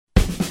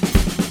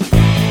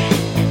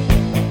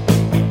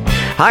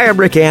Hi, I'm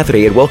Rick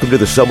Anthony, and welcome to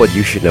the Someone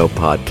You Should Know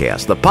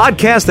podcast, the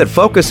podcast that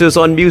focuses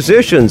on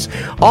musicians,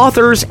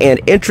 authors,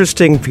 and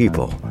interesting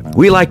people.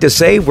 We like to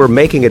say we're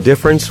making a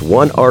difference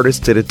one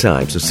artist at a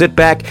time. So sit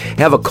back,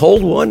 have a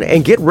cold one,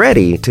 and get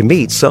ready to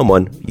meet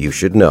someone you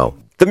should know.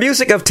 The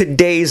music of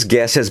today's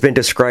guest has been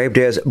described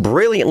as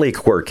brilliantly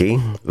quirky,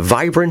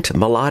 vibrant,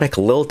 melodic,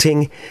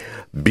 lilting,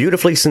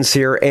 beautifully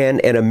sincere, and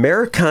an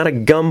Americana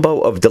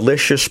gumbo of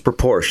delicious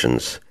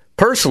proportions.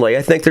 Personally,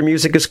 I think their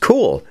music is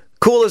cool.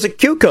 Cool as a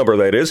cucumber,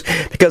 that is,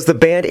 because the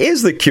band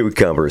is the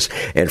Cucumbers.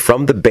 And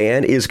from the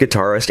band is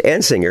guitarist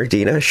and singer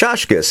Deena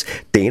Shoshkes.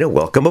 Deena,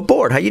 welcome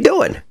aboard. How you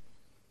doing?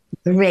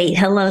 Great.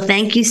 Hello.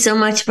 Thank you so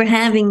much for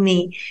having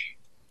me.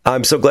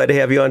 I'm so glad to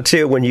have you on,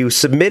 too. When you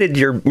submitted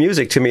your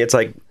music to me, it's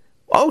like,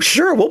 oh,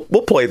 sure,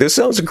 we'll play. This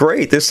sounds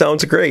great. This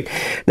sounds great.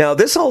 Now,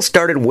 this all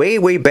started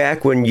way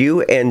back when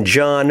you and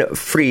John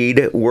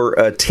Fried were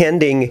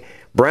attending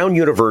Brown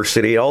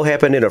University. It all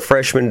happened in a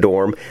freshman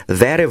dorm.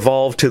 That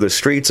evolved to the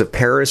streets of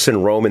Paris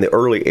and Rome in the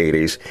early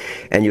 80s.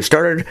 And you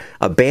started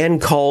a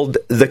band called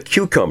the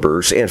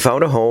Cucumbers and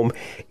found a home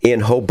in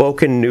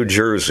Hoboken, New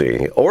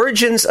Jersey.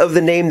 Origins of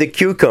the name the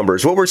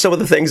Cucumbers. What were some of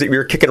the things that you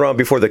were kicking around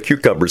before the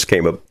Cucumbers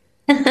came up?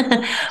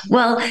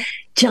 Well,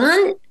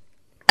 John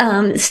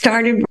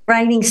started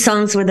writing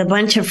songs with a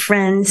bunch of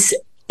friends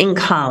in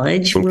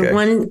college. Okay.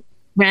 One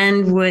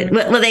friend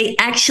they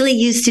actually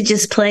used to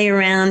just play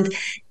around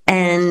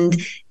and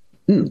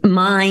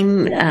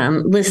mime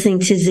listening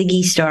to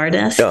Ziggy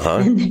Stardust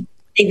and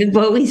David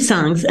Bowie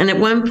songs. And at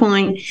one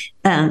point,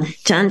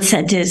 John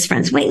said to his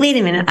friends, wait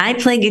a minute, I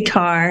play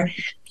guitar.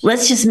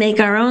 Let's just make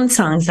our own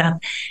songs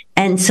up.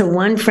 And so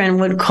one friend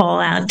would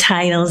call out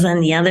titles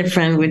and the other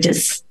friend would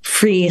just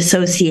free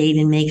associate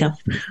and make up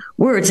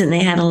words. And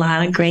they had a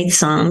lot of great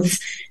songs,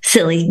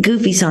 silly,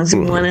 goofy songs.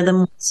 And one of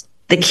them was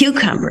the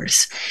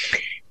Cucumbers.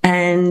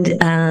 And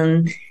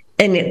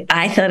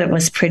I thought it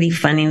was pretty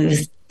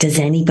funny. Does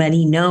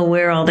anybody know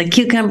where all the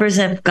cucumbers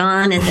have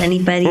gone? Has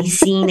anybody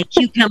seen a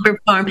cucumber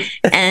farm?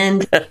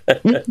 And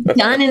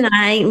John and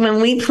I, when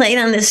we played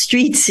on the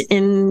streets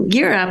in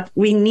Europe,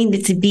 we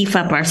needed to beef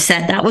up our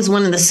set. That was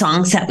one of the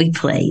songs that we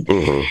played.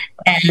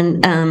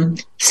 Mm-hmm.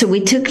 And so we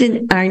took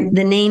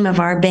the name of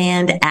our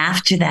band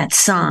after that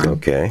song.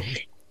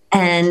 Okay.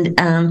 And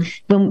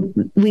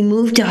when we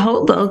moved to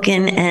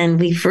Hoboken and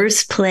we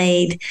first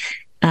played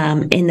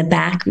in the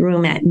back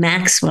room at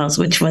Maxwell's,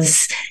 which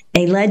was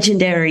a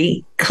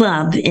legendary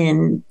club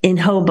in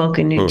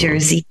Hoboken, New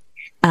Jersey.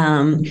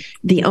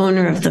 The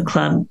owner of the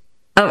club,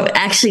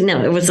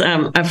 it was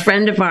a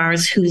friend of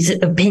ours whose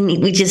opinion,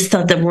 we just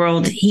thought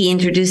he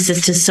introduced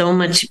us to so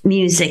much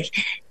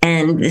music.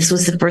 And this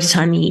was the first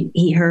time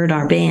he heard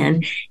our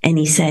band. And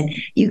he said,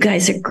 you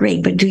guys are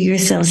great, but do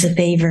yourselves a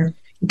favor.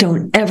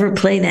 Don't ever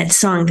play that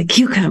song, The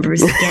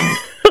Cucumbers, again.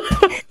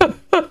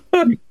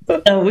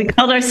 So we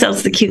called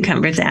ourselves the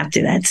Cucumbers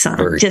after that song.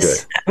 Very good.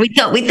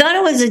 We thought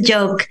it was a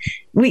joke.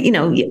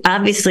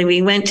 Obviously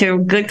we went to a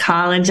good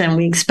college and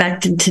we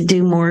expected to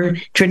do more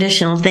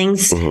traditional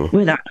things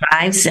with our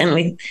lives,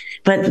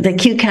 but the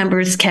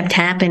Cucumbers kept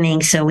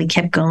happening, so we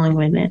kept going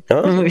with it.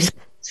 And we were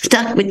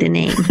stuck with the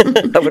name.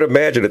 I would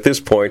imagine at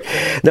this point.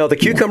 Now, the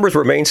Cucumbers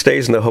were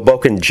mainstays in the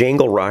Hoboken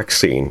jangle rock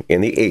scene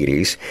in the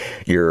 80s.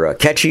 Your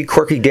catchy,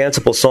 quirky,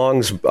 danceable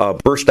songs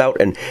burst out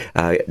and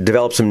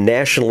developed some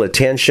national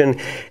attention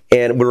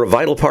and were a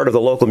vital part of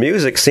the local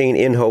music scene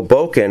in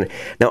Hoboken.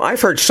 Now,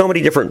 I've heard so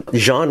many different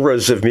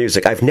genres of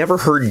music. I've never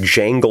heard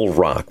jangle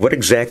rock. What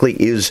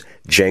exactly is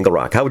jangle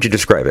rock? How would you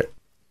describe it?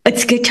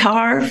 It's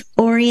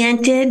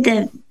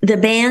guitar-oriented. The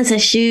bands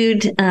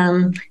eschewed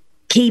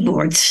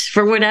keyboards.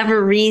 For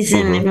whatever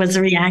reason, it was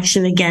a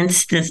reaction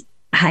against this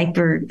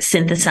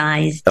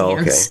hyper-synthesized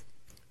dance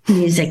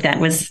music that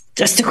was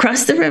just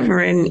across the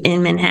river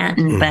in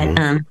Manhattan.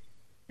 But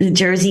the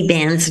Jersey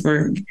bands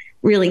were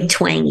really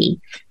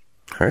twangy.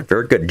 All right,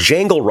 very good.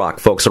 Jangle rock,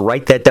 folks. So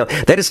write that down.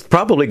 That is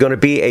probably going to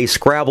be a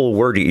Scrabble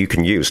word you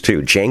can use,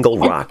 too. Jangle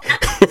rock.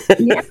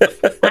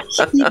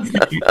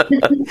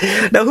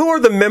 Now, who are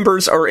the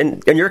members, or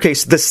in your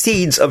case, the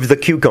seeds of the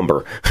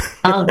Cucumber?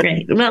 Oh,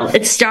 great. Well,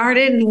 it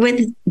started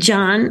with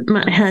John,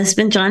 my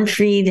husband, John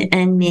Fried,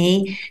 and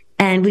me.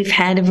 And we've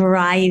had a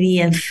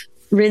variety of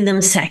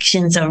rhythm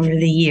sections over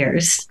the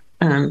years.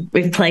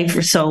 We've played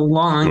for so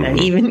long that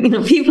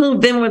even people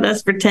who've been with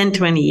us for 10,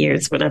 20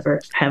 years,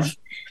 whatever, have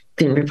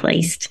been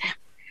replaced.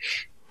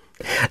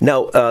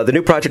 Now, the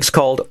new project's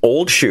called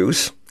Old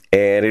Shoes,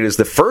 and it is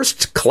the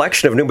first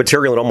collection of new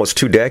material in almost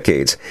 2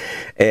 decades.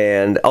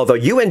 And although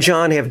you and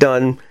John have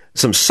done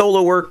some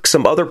solo work,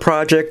 some other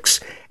projects,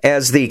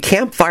 as the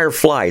Campfire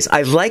Flies,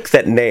 I like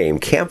that name,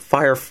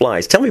 Campfire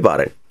Flies. Tell me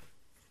about it.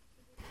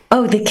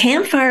 Oh, the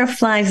Campfire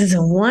Flies is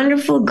a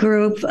wonderful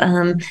group.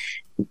 There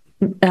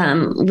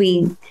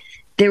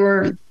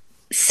were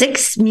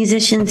 6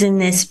 musicians in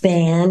this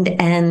band,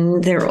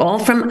 and they're all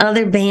from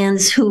other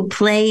bands who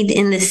played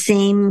in the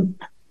same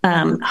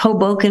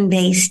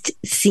Hoboken-based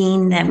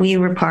scene that we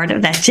were part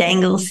of, that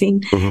jangle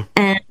scene.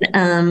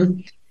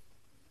 And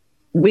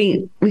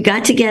we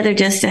got together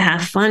just to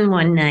have fun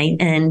one night,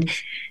 and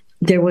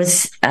there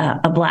was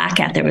a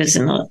blackout. There was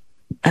a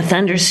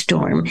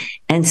thunderstorm.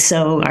 And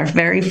so our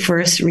very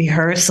first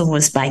rehearsal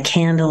was by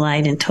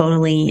candlelight and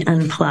totally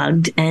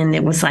unplugged. And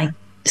it was like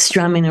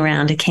strumming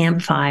around a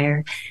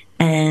campfire.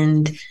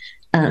 And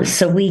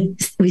so we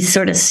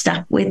sort of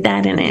stuck with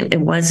that. And it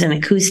was an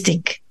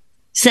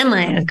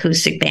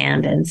semi-acoustic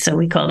band. And so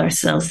we called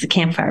ourselves the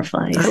Campfire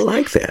Flies. I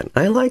like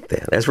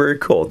that. That's very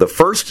cool. The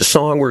first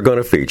song we're going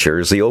to feature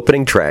is the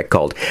opening track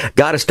called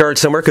Gotta Start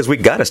Somewhere, because we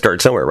got to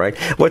start somewhere, right?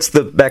 What's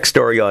the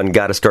backstory on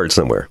Gotta Start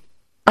Somewhere?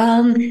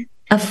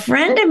 A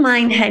friend of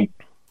mine had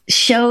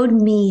showed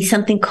me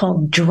something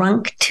called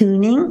drunk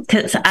tuning,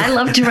 because I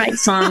love to write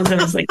songs. I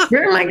was like,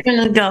 where am I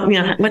going to go?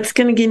 What's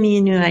going to give me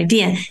a new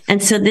idea?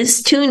 And so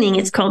this tuning,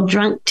 it's called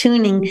drunk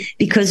tuning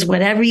because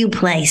whatever you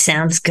play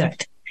sounds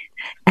good.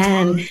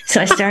 And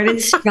so I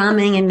started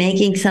strumming and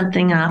making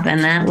something up.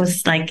 And that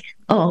was like,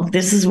 oh,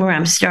 this is where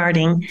I'm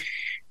starting.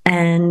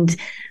 And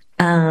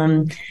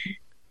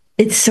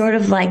it's sort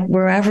of like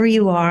wherever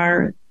you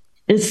are,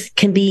 this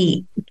can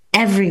be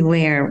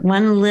everywhere.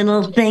 One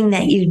little thing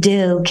that you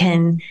do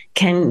can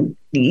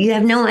you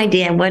have no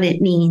idea what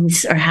it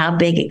means or how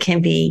big it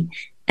can be.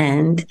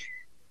 And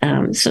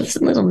so it's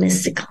a little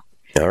mystical.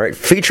 All right,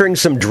 featuring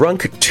some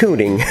drunk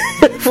tuning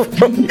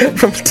from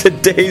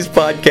today's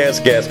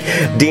podcast guest,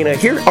 Deena.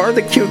 Here are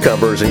the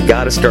Cucumbers and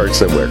Gotta Start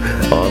Somewhere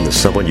on the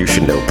Someone You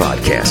Should Know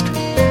podcast.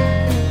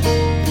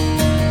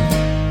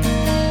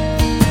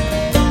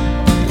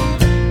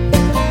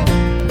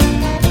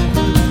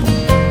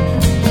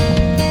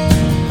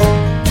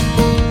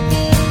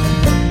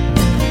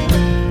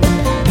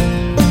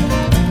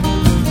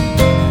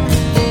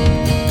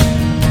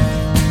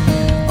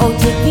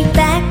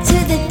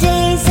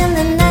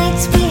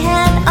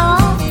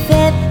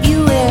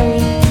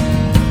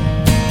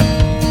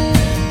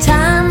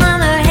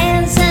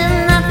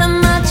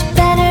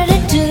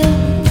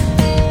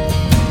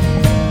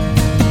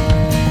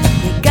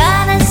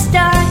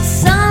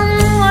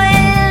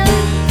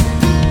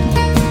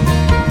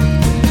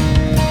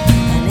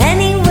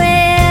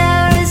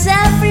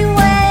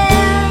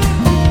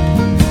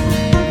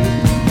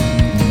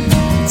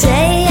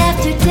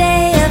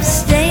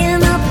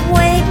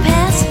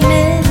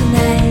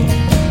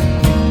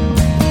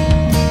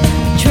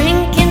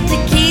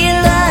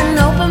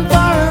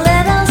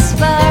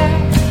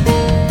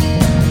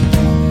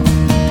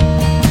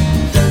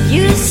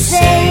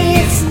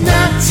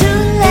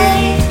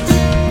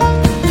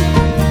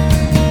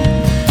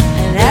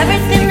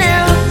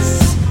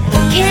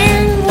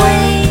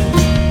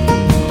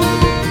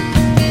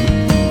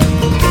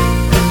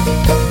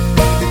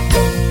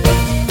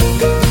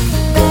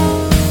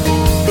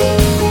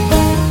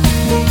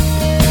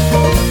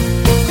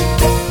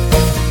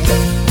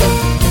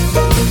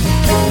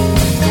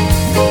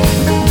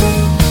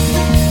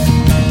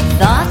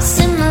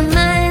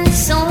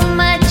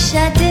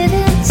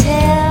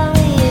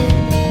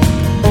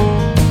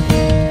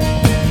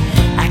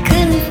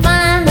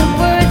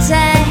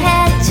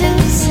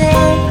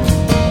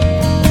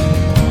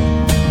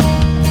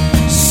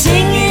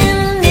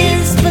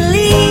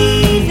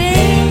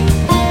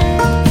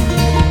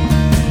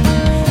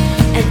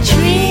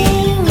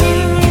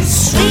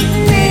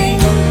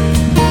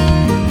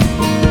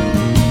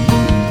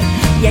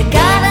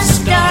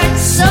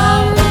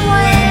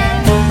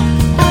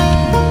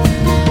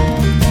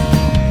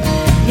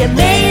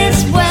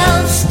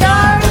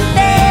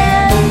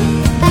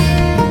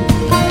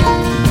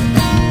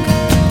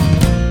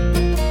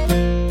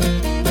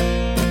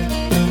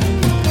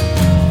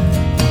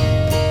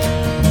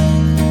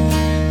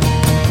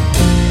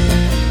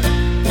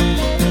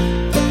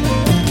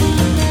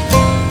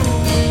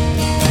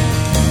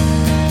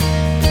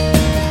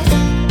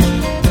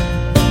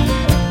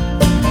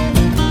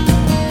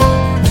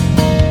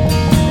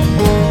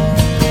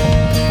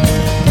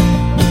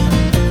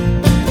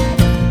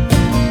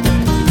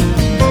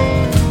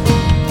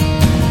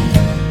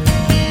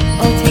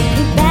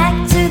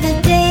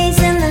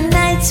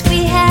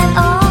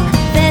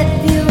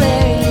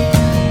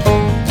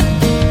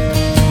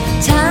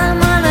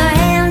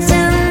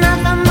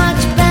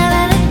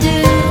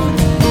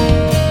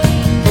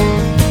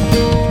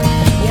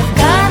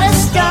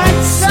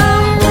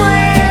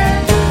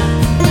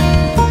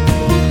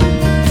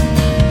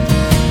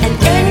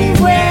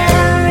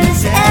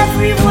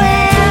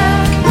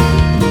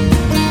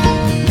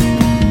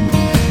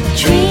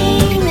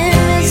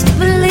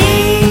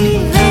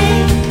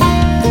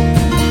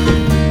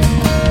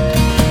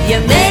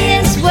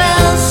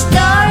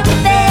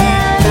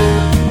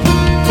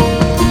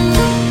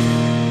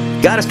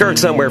 Gotta Start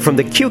Somewhere from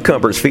the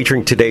Cucumbers,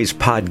 featuring today's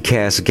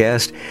podcast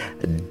guest.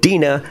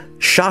 Deena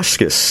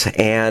Shoshkes.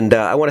 And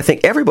I want to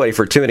thank everybody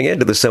for tuning in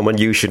to the Someone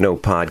You Should Know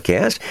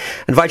podcast.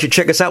 I invite you to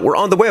check us out. We're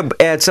on the web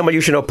at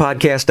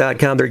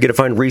someoneyoushouldknowpodcast.com. There you get to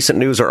find recent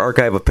news or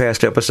archive of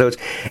past episodes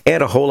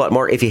and a whole lot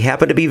more. If you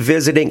happen to be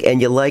visiting and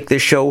you like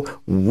this show,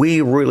 we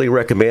really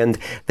recommend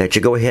that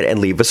you go ahead and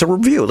leave us a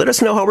review. Let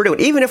us know how we're doing.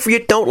 Even if you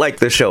don't like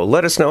the show,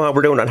 let us know how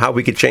we're doing and how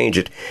we could change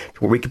it,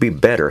 where we could be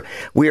better.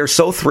 We are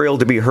so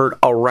thrilled to be heard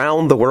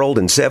around the world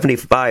in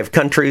 75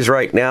 countries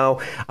right now.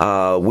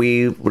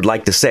 We would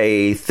like to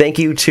say thank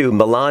you to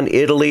Milan,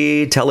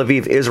 Italy, Tel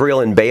Aviv, Israel,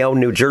 and Bayonne,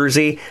 New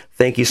Jersey.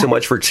 Thank you so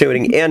much for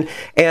tuning in.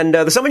 And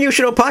the Someone You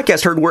Should Know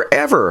podcast heard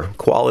wherever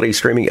quality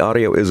streaming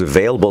audio is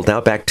available.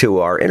 Now back to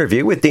our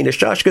interview with Deena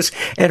Shoshkes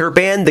and her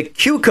band, The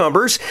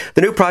Cucumbers.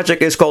 The new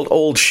project is called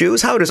Old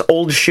Shoes. How does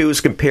Old Shoes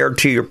compare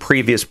to your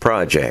previous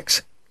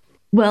projects?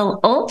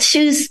 Well, Old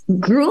Shoes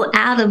grew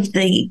out of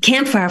the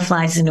Campfire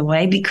Flies in a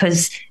way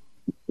because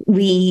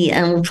we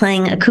were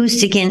playing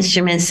acoustic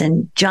instruments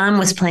and John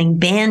was playing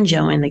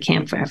banjo in the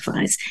Campfire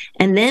Flies.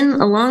 And then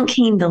along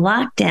came the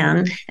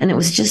lockdown and it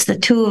was just the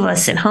two of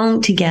us at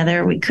home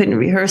together. We couldn't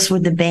rehearse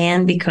with the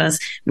band because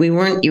you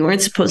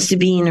weren't supposed to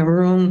be in a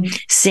room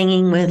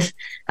singing with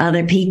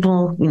other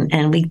people.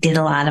 And we did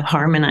a lot of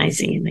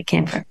harmonizing in the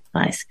Campfire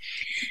Flies.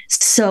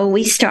 So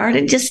we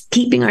started just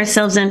keeping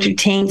ourselves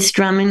entertained,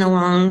 strumming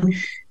along,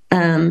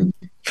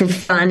 for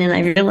fun, and I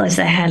realized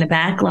I had a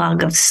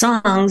backlog of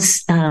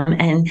songs,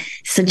 and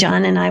so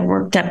John and I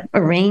worked up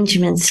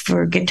arrangements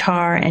for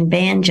guitar and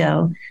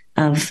banjo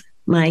of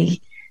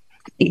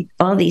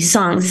all these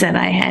songs that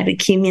I had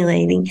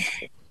accumulating,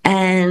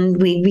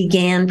 and we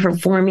began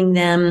performing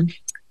them,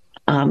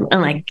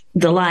 like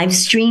the live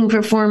stream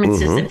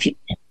performances that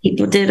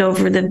people did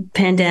over the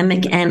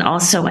pandemic, and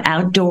also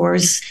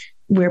outdoors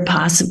where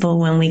possible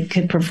when we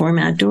could perform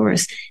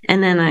outdoors.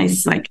 And then I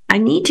was like, I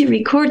need to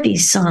record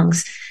these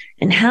songs.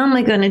 And how am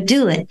I going to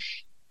do it?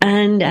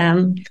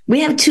 And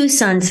we have two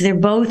sons. They're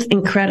both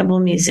incredible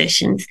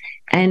musicians.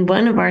 And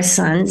one of our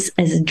sons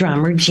is a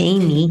drummer,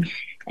 Jamie.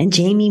 And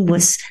Jamie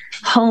was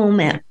home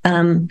at,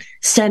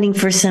 studying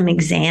for some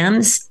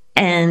exams.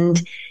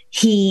 And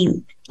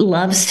he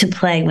loves to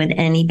play with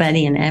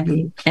anybody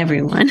and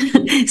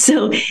everyone.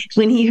 So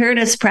when he heard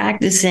us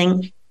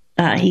practicing,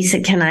 he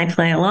said, "Can I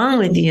play along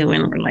with you?"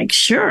 And we're like,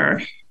 "Sure."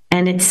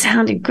 And it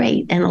sounded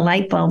great. And a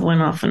light bulb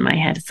went off in my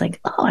head. It's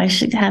like, oh, I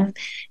should have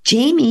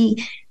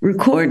Jamie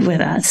record with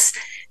us.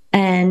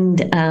 And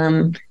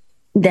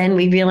then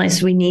we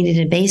realized we needed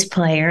a bass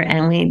player.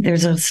 And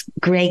there's a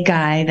great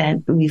guy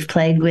that we've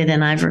played with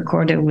and I've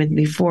recorded with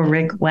before,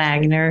 Rick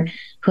Wagner,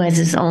 who has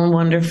his own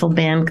wonderful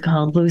band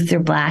called Luther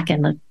Black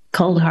and the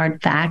Cold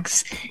Hard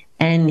Facts.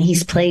 And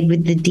he's played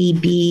with the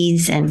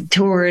DBs and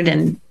toured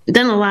and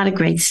done a lot of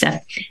great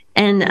stuff.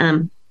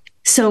 And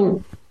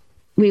so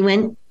we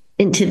went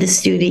into the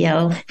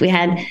studio. We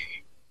had,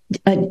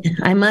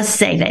 I must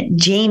say that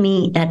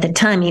Jamie, at the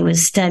time, he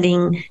was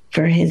studying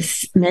for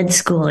his med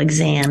school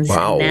exams.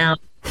 Wow. Now,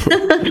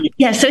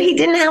 yeah, so he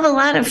didn't have a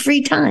lot of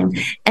free time.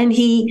 And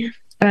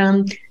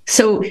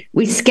so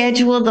we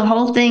scheduled the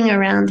whole thing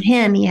around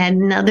him. He had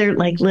another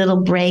little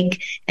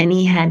break and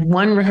he had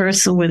one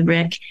rehearsal with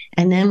Rick.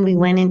 And then we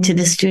went into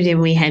the studio.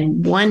 We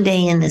had one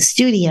day in the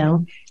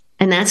studio.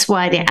 And that's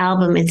why the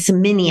album, it's a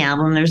mini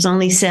album. There's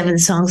only 7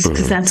 songs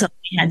because that's all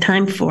we had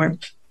time for.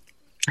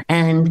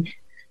 And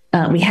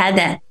we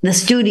had the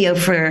studio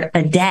for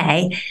a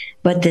day,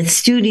 but the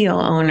studio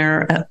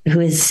owner, who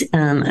is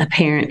a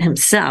parent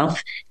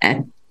himself,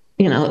 it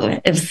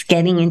was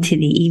getting into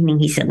the evening.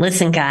 He said,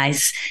 "Listen,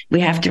 guys, we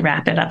have to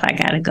wrap it up. I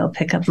got to go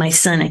pick up my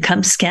son at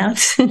Cub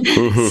Scouts."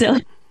 So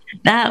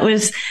that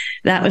was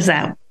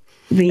that.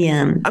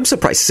 I'm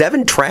surprised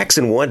 7 tracks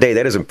in one day.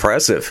 That is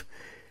impressive.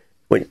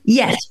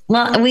 Yes.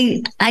 Well,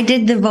 I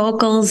did the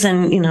vocals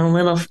and,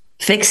 little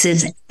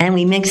fixes and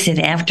we mixed it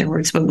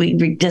afterwards, but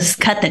we just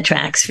cut the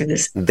tracks for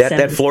this.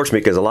 That floors me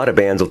because a lot of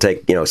bands will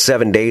take,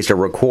 7 days to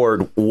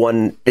record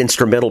one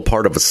instrumental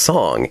part of a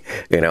song.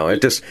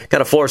 It just kind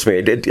of floors me.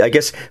 I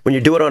guess when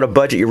you do it on a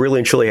budget, you really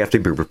and truly have to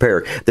be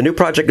prepared. The new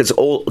project is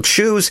Old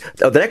Shoes.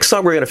 The next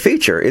song we're going to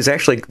feature is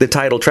actually the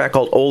title track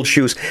called Old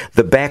Shoes,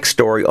 the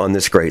backstory on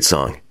this great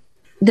song.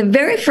 The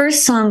very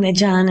first song that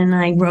John and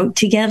I wrote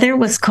together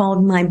was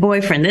called My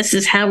Boyfriend. This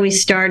is how we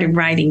started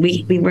writing.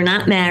 We were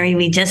not married.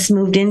 We just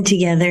moved in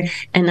together.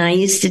 And I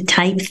used to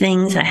type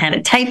things. I had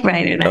a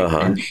typewriter back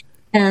then.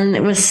 And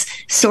it was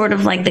sort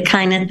of like the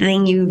kind of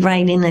thing you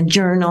write in a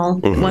journal.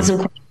 It wasn't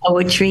quite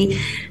poetry.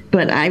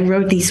 But I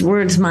wrote these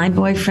words: my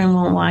boyfriend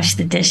won't wash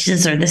the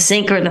dishes or the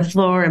sink or the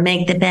floor or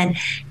make the bed.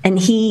 And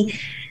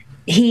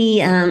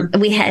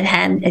we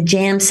had a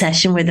jam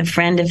session with a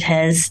friend of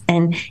his,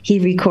 and he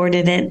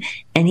recorded it,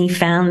 and he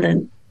found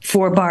the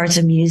 4 bars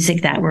of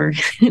music that were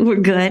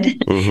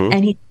good.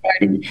 And he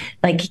started,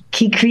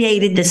 he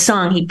created the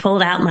song. He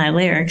pulled out my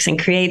lyrics and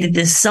created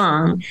this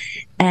song.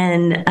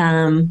 And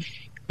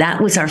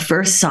that was our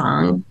first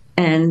song.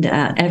 And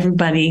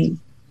everybody,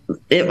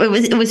 it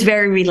was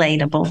very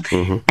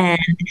relatable.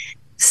 And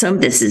so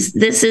this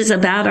is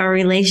about our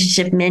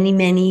relationship many,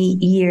 many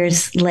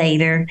years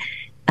later.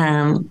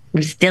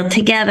 we're still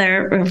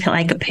together. We're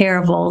like a pair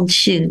of old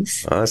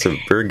shoes. Awesome.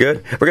 Very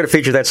good. We're going to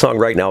feature that song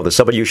right now, the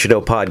Someone You Should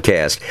Know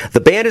podcast. The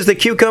band is the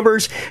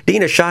Cucumbers.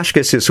 Deena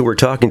Shoshkes is who we're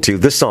talking to.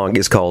 This song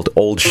is called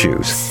Old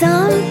Shoes.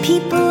 Some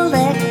people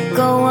let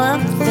go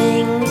of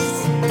things.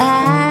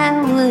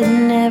 I would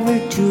never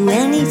do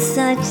any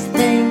such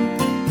thing.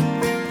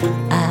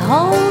 I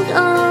hold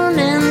on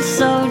and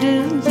so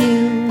do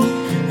you.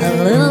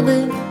 A little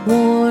bit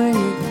worn,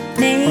 it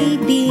may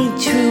be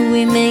true.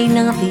 We may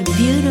not be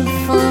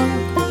beautiful,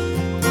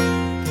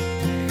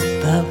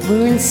 but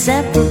we're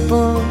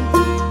inseparable,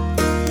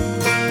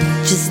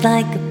 just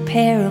like a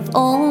pair of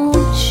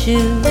old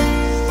shoes.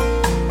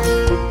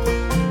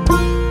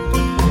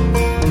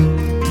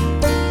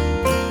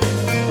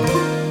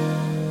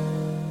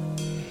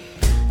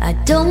 I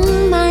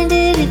don't mind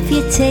it if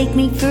you take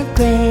me for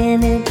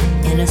granted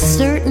in a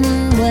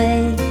certain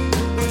way.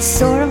 It's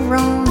sort of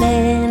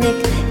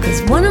romantic,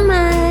 'cause one of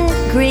my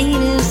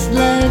greatest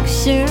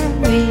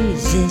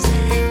luxuries is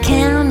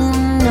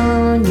counting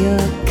on your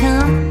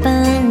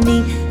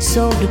company.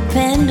 So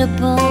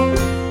dependable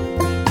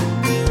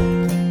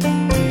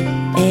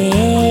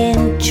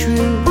and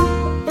true,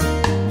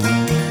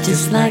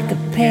 just like a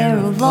pair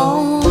of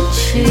old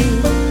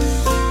shoes.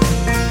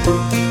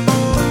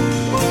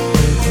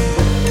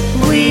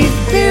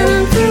 We've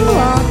been through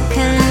all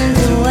kinds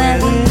of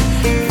weather.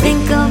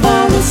 Think of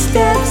all the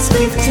steps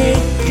we've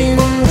taken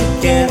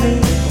together.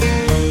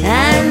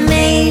 I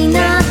may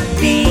not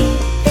be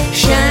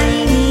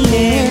shiny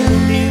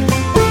and new,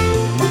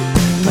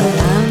 but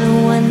I'm the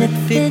one that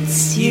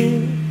fits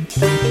you.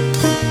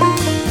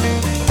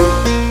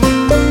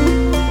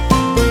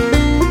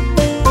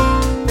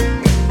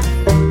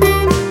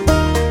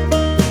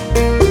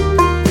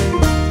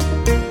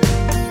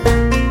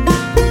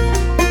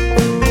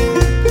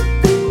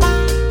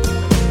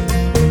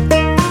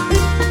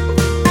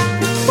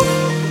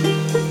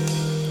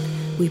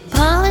 We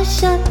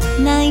polish up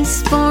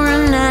nice for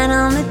a night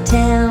on the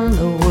town,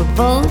 but we're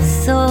both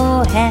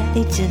so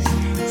happy just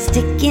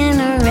sticking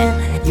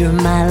around. You're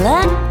my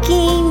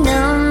lucky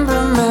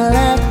number, my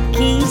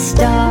lucky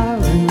star,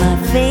 and my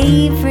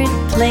favorite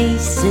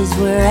place is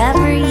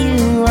wherever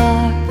you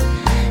are.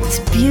 It's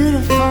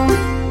beautiful,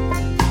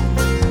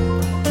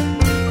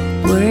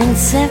 we're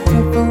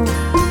inseparable,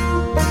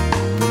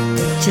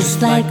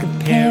 just like a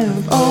pair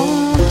of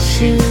old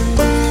shoes.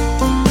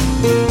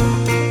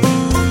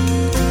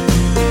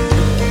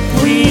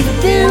 We've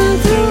been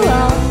through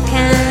all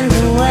kinds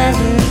of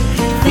weather.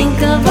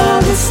 Think of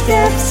all the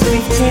steps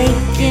we've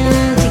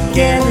taken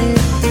together.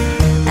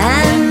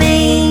 I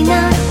may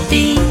not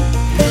be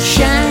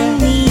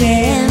shiny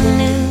and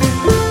new,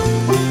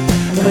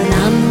 but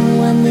I'm the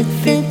one that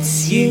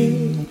fits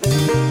you.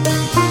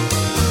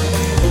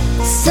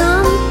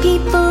 Some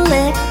people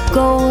let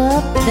go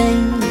of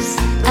things.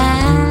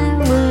 I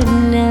would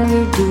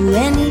never do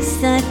any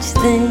such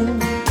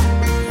thing.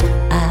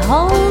 I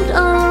hold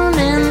on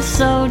and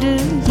so do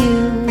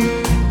you.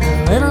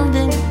 A little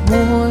bit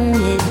worn,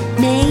 it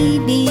may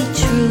be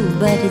true,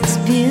 but it's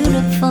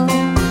beautiful.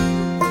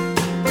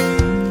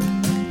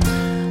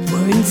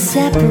 We're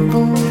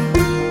inseparable,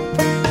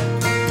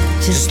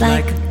 just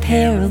like a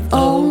pair of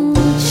old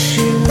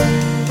shoes.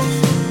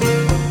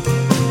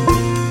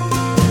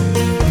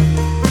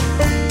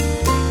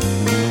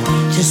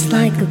 Just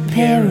like a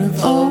pair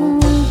of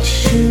old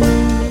shoes.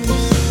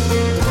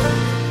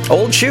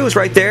 Old Shoes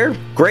right there.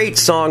 Great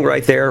song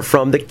right there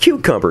from the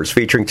Cucumbers,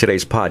 featuring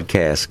today's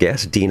podcast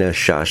guest, Deena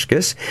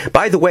Shoshkes.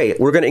 By the way,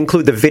 we're going to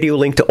include the video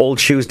link to Old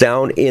Shoes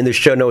down in the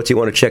show notes. You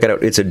want to check it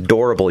out. It's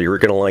adorable. You're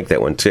going to like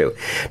that one, too.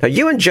 Now,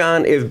 you and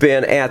John have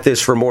been at this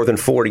for more than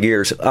 40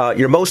 years.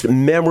 Your most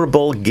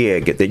memorable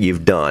gig that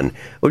you've done,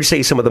 what would you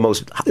say some of the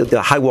most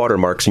high water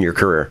marks in your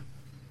career?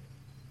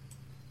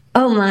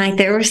 Oh, my.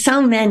 There were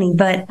so many,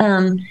 but...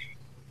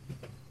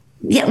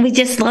 yeah, we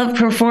just love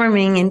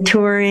performing and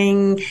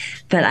touring.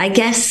 But I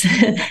guess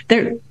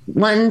there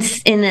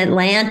once in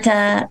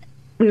Atlanta,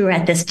 we were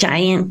at this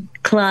giant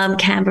club,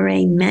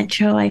 Cabaret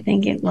Metro, I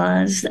think it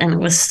was, and it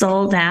was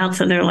sold out.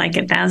 So there were like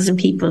 1,000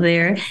 people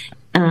there.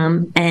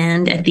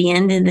 And at the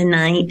end of the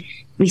night,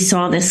 we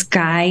saw this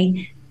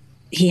guy.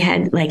 He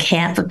had like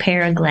half a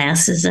pair of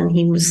glasses, and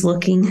he was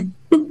looking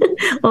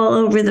all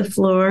over the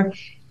floor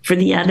for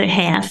the other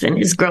half. And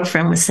his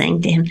girlfriend was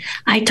saying to him,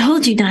 "I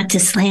told you not to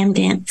slam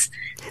dance."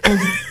 And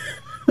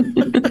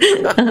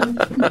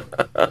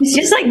it's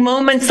just like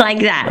moments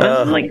like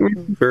that. Like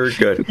very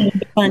good.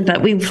 Fun.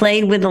 But we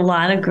played with a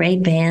lot of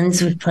great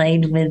bands. We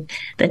played with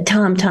the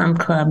Tom Tom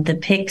Club, the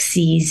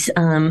Pixies,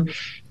 the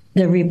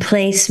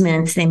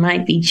Replacements. They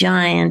Might Be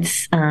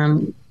Giants.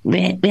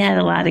 We had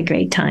a lot of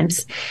great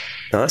times.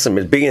 Awesome.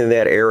 And being in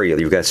that area,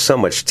 you've got so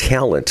much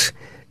talent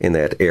in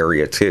that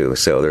area too.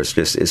 So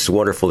it's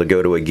wonderful to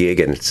go to a gig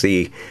and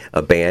see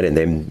a band and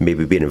then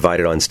maybe being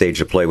invited on stage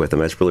to play with them.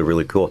 That's really,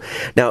 really cool.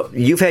 Now,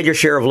 you've had your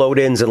share of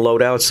load-ins and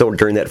load-outs so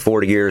during that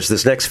 40 years.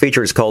 This next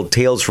feature is called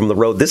Tales from the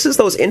Road. This is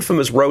those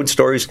infamous road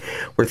stories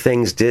where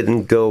things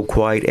didn't go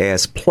quite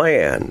as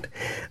planned.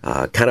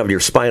 Kind of your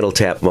Spinal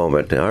Tap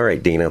moment. All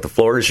right, Deena, the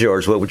floor is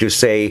yours. What would you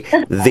say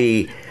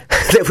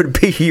that would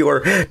be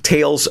your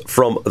Tales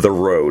from the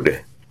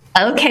Road?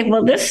 Okay,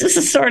 well, this is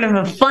a sort of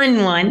a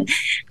fun one.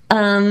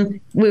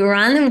 We were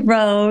on the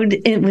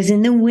road. It was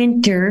in the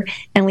winter,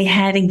 and we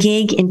had a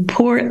gig in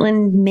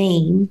Portland,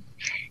 Maine.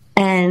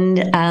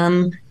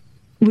 And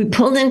we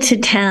pulled into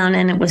town,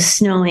 and it was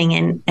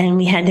snowing, and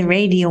we had the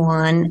radio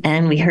on,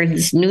 and we heard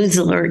this news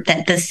alert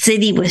that the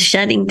city was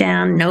shutting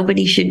down.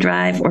 Nobody should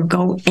drive or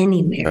go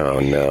anywhere. Oh,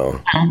 no.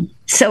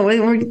 So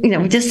we were,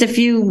 just a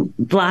few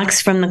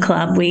blocks from the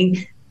club.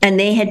 And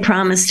they had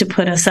promised to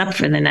put us up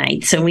for the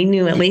night. So we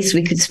knew at least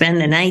we could spend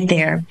the night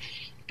there.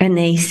 And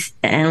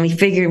we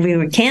figured we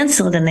were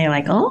canceled. And they're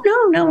like, oh,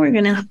 no, we're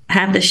going to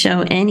have the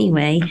show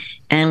anyway.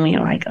 And we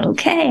were like,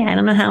 okay, I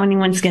don't know how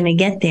anyone's going to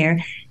get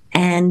there.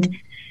 And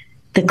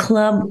the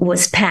club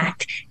was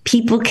packed.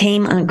 People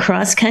came on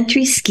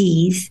cross-country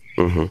skis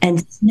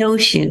and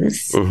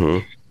snowshoes.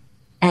 Mm-hmm.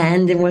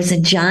 And there was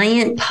a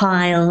giant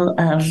pile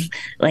of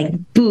like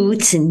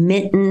boots and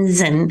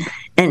mittens and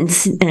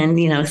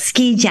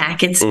ski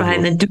jackets by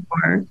the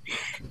door.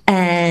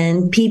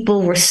 And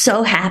people were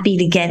so happy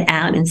to get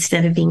out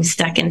instead of being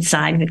stuck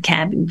inside with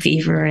cabin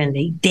fever. And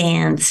they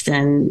danced,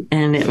 and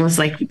it was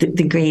like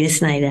the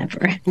greatest night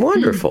ever.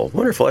 Wonderful,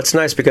 wonderful. That's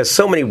nice because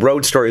so many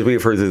road stories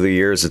we've heard through the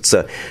years, it's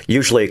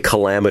usually a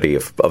calamity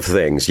of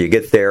things. You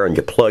get there and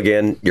you plug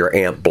in, your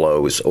amp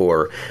blows,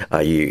 or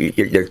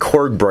your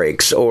cord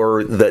breaks,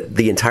 or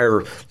the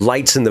entire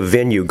lights in the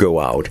venue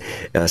go out.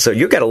 So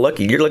you're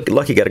lucky you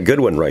got a good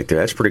one right there.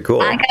 That's pretty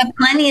cool. I got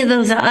plenty of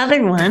those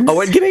other ones. Oh,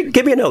 wait,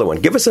 give me another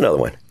one. Give us another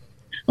one.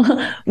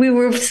 We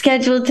were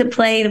scheduled to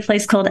play at a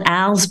place called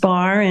Al's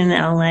Bar in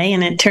LA,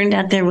 and it turned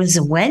out there was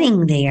a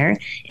wedding there.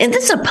 And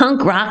this is a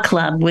punk rock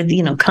club with,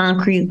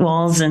 concrete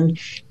walls and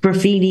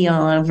graffiti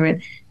all over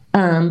it.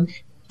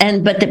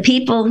 But the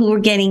people who were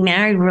getting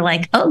married were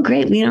like, oh,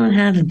 great, we don't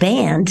have a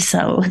band,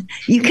 so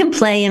you can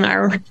play in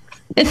our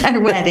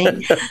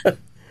wedding.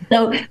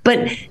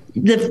 But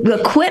the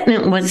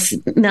equipment was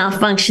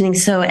malfunctioning.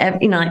 So,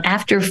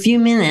 after a few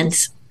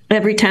minutes,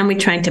 every time we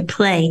tried to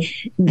play,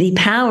 the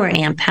power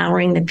amp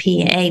powering the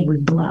PA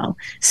would blow.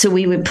 So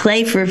we would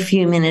play for a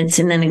few minutes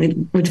and then it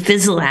would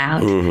fizzle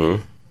out.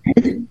 Mm-hmm.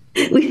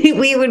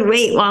 we would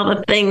wait while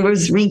the thing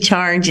was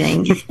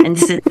recharging and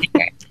sit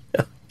there.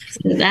 So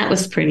that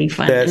was pretty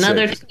fun.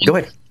 Go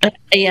ahead.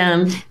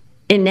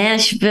 In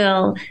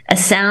Nashville, a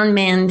sound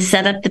man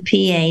set up the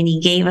PA and he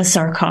gave us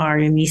our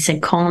card and he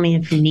said, call me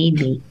if you need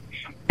me.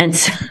 And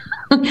so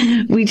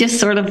we just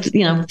sort of,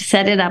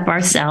 set it up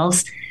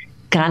ourselves.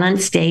 Got on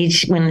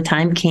stage when the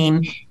time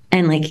came,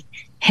 and like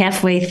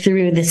halfway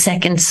through the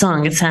second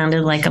song, it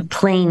sounded like a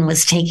plane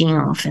was taking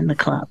off in the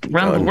club.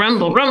 Rumble,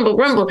 rumble, rumble,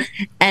 rumble.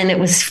 And it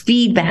was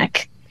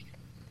feedback.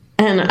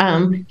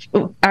 And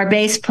our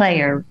bass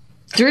player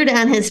threw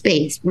down his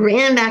bass,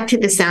 ran back to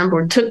the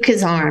soundboard, took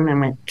his arm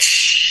and went,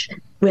 shh,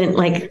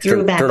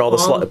 threw back.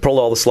 Pull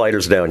all the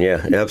sliders down.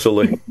 Yeah,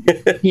 absolutely.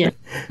 Yeah.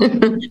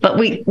 But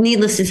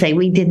needless to say,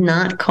 we did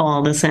not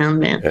call the sound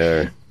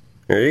man.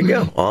 There you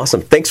go. Awesome.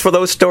 Thanks for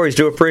those stories.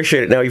 Do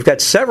appreciate it. Now, you've got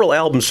several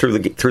albums through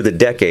the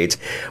decades.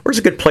 Where's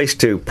a good place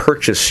to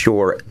purchase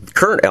your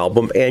current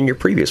album and your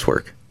previous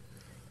work?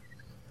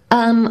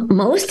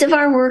 Most of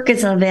our work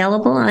is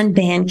available on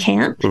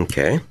Bandcamp.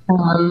 Okay.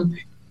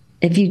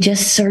 If you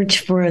just search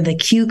for the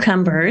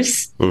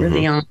Cucumbers, we're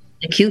the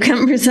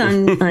Cucumbers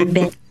on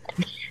Bandcamp.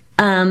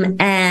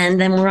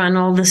 And then we're on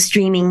all the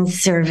streaming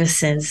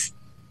services.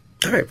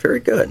 All right, very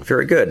good,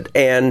 very good.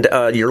 And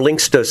your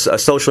links to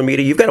social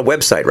media, you've got a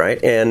website,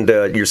 right? And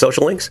your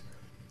social links?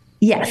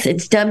 Yes,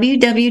 it's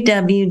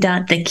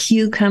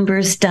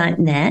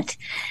www.thecucumbers.net.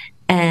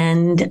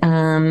 And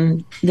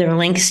there are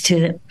links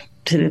to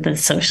the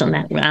social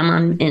network. I'm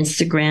on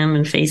Instagram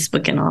and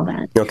Facebook and all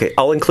that. Okay,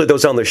 I'll include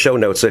those on the show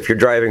notes. So if you're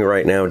driving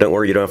right now, don't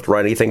worry, you don't have to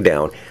write anything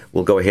down.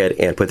 We'll go ahead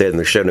and put that in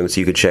the show notes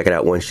so you can check it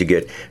out once you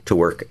get to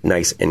work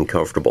nice and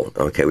comfortable.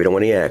 Okay, we don't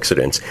want any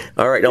accidents.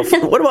 All right, now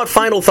what about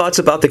final thoughts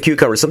about the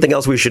Cucumbers? Something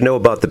else we should know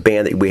about the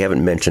band that we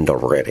haven't mentioned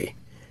already?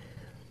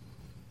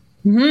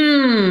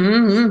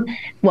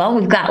 Well,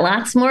 we've got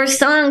lots more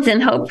songs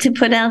and hope to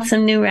put out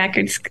some new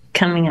records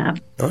coming up.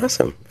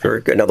 Awesome.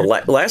 Very good. Now, the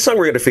last song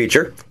we're going to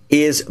feature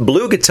is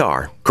Blue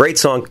Guitar. Great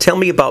song. Tell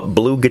me about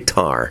Blue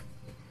Guitar.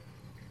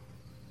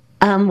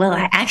 Well,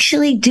 I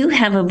actually do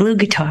have a blue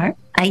guitar.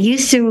 I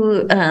used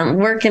to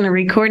work in a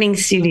recording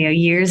studio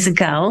years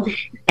ago,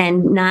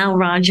 and Nile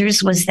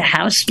Rodgers was the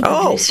house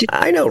producer. Oh,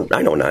 I know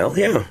Nile,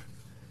 yeah.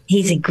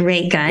 He's a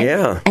great guy.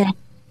 Yeah. And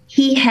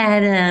he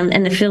had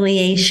an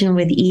affiliation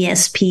with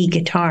ESP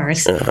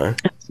Guitars. Uh-huh.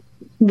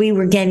 We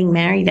were getting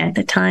married at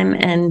the time,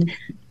 and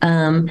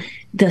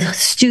the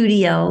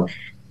studio,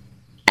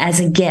 as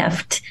a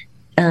gift,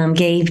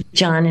 gave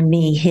John and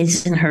me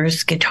his and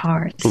hers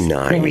guitars.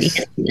 Nice.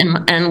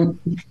 And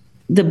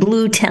the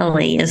blue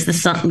telly is the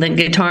song, the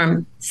guitar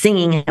I'm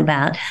singing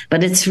about,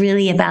 but it's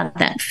really about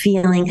that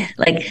feeling,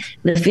 like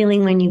the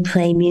feeling when you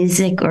play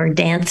music or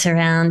dance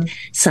around.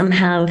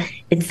 Somehow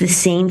it's the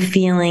same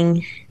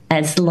feeling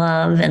as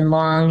love and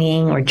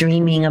longing or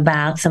dreaming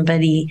about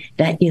somebody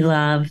that you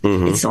love.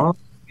 It's all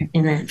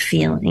in that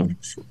feeling.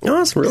 Oh,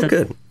 that's real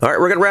good. All right,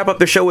 we're going to wrap up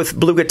the show with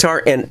blue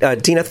guitar. And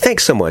Deena,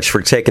 thanks so much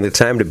for taking the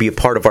time to be a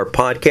part of our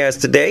podcast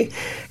today.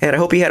 And I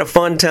hope you had a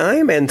fun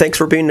time. And thanks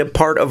for being a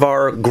part of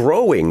our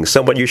growing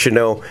Someone You Should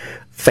Know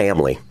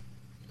family.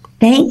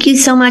 Thank you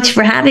so much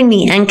for having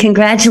me. And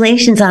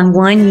congratulations on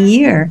 1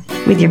 year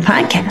with your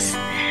podcast.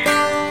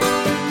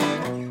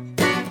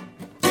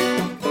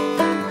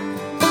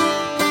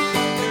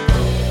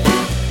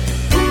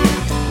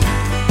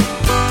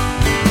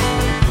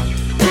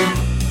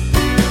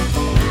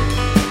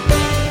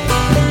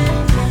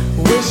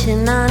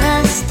 On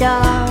a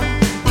star,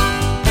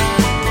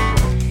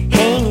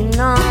 hanging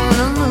on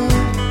the moon.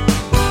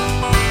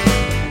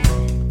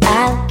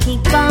 I'll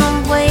keep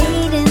on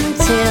waiting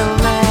till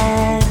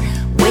my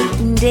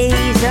waiting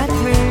days are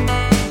through.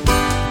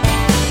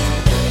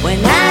 When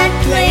I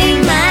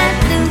play my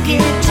blue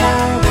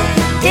guitar,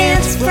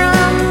 dance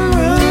from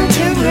room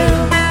to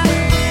room,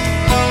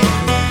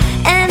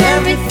 and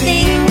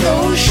everything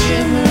goes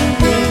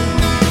shimmering,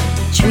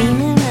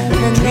 dreaming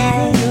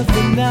of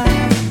the night.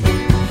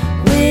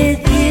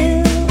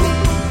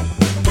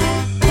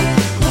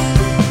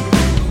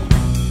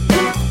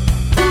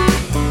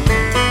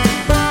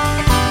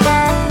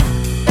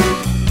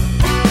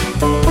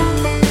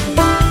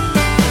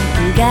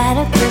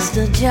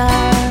 Crystal jar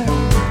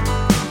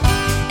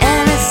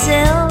and a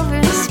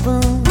silver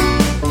spoon.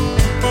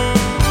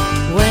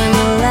 When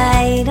the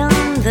light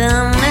on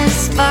them is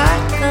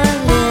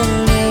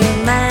sparkling, it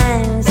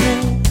reminds me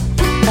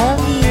of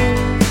you.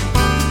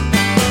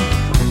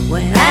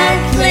 When I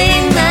play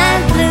my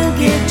blue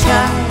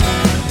guitar,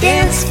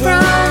 dance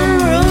from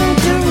room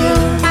to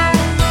room,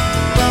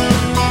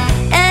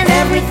 and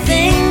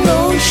everything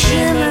goes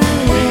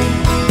shimmering,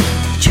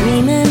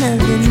 dreaming of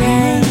the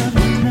night.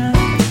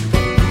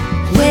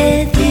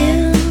 With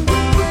you,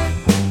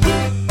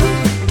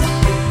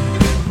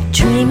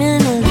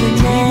 dreaming of the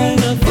night.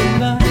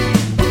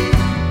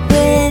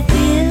 With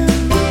you,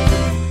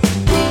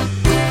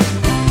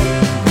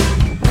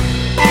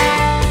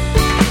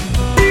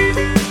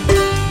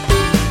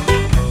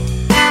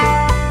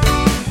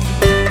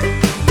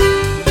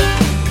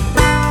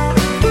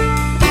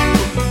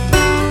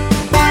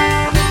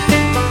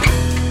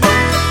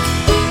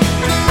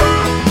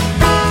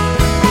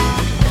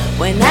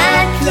 when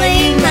I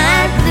play my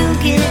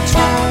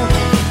guitar,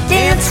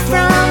 dance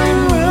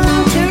from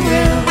room to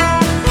room,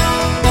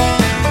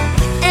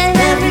 and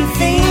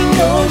everything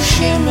goes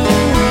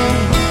shimmering,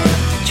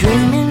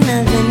 dreaming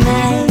of the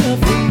night.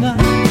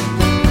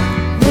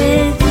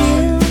 With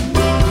you,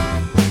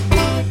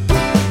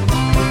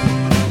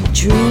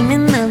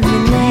 dreaming of the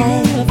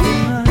night.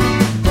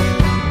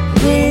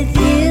 With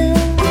you,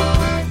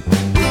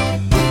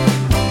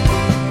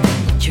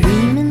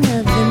 dreaming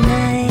of the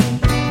night.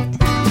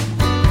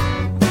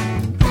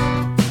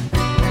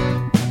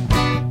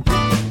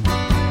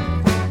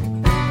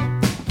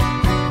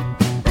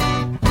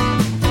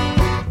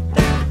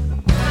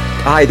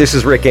 Hi, this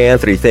is Rick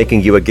Anthony,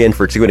 thanking you again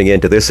for tuning in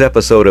to this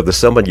episode of the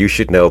Someone You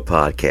Should Know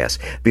podcast.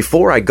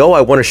 Before I go,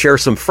 I want to share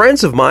some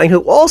friends of mine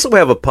who also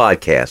have a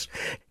podcast.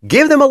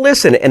 Give them a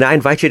listen, and I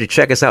invite you to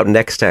check us out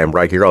next time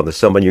right here on the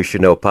Someone You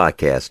Should Know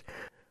podcast.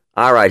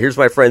 All right, here's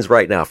my friends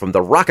right now from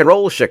the Rock and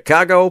Roll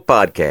Chicago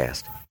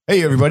podcast.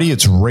 Hey, everybody,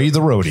 it's Ray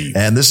the Roadie.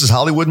 And this is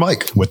Hollywood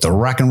Mike with the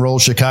Rock and Roll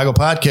Chicago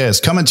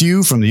podcast, coming to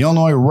you from the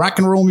Illinois Rock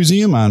and Roll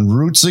Museum on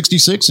Route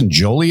 66 in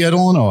Joliet,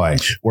 Illinois.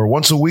 Where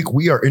once a week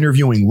we are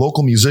interviewing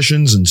local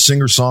musicians and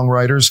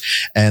singer-songwriters.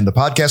 And the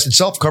podcast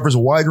itself covers a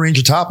wide range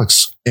of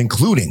topics,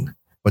 including,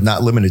 but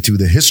not limited to,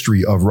 the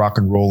history of rock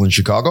and roll in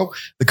Chicago,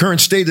 the current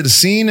state of the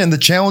scene, and the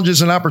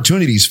challenges and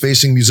opportunities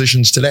facing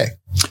musicians today.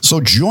 So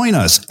join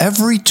us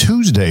every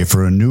Tuesday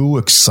for a new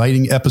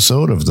exciting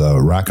episode of the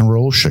Rock and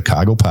Roll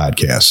Chicago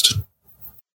podcast.